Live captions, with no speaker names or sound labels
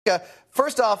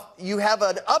First off, you have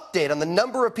an update on the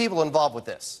number of people involved with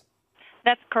this.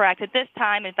 That's correct. At this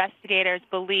time, investigators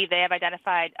believe they have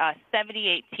identified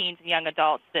 78 teens and young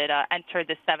adults that entered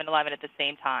the 7-Eleven at the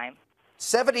same time.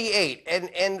 78.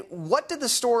 And what did the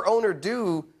store owner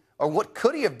do, or what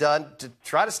could he have done to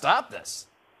try to stop this?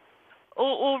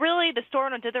 Well, really, the store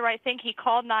owner did the right thing. He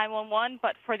called 911,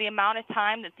 but for the amount of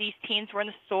time that these teens were in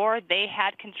the store, they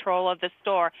had control of the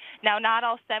store. Now, not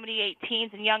all 78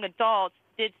 teens and young adults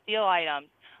did steal items.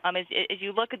 As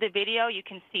you look at the video, you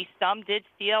can see some did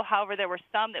steal. However, there were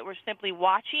some that were simply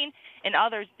watching, and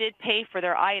others did pay for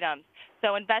their items.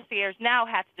 So investigators now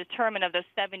have to determine of those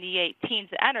 78 teens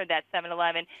that entered that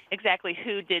 7-Eleven exactly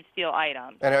who did steal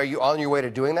items. And are you on your way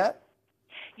to doing that?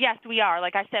 Yes, we are.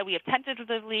 Like I said, we have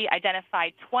tentatively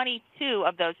identified 22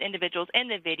 of those individuals in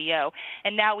the video,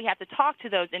 and now we have to talk to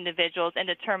those individuals and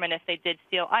determine if they did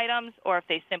steal items or if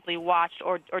they simply watched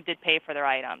or did pay for their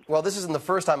items. Well, this isn't the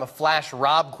first time a flash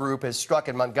rob group has struck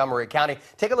in Montgomery County.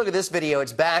 Take a look at this video.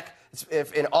 It's back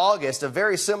in August, a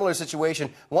very similar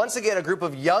situation. Once again, a group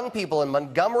of young people in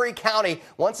Montgomery County,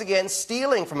 once again,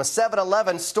 stealing from a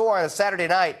 7-Eleven store on a Saturday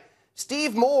night.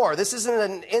 Steve Moore, this isn't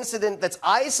an incident that's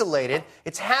isolated.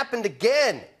 It's happened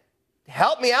again.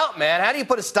 Help me out, man. How do you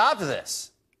put a stop to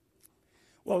this?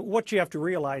 Well, what you have to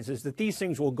realize is that these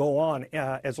things will go on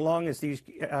as long as these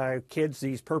kids,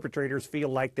 these perpetrators, feel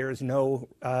like there's no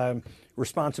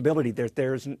responsibility,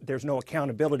 there's no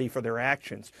accountability for their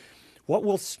actions. What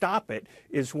will stop it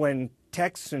is when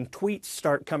texts and tweets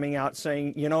start coming out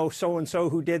saying, you know, so-and-so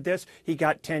who did this, he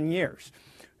got 10 years.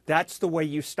 That's the way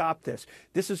you stop this.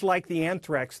 This is like the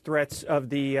anthrax threats of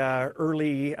the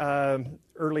early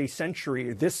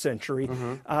century, this century.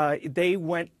 They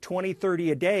went 20,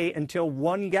 30 a day until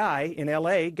one guy in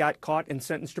L.A. got caught and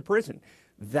sentenced to prison.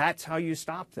 That's how you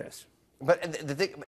stop this. But the thing,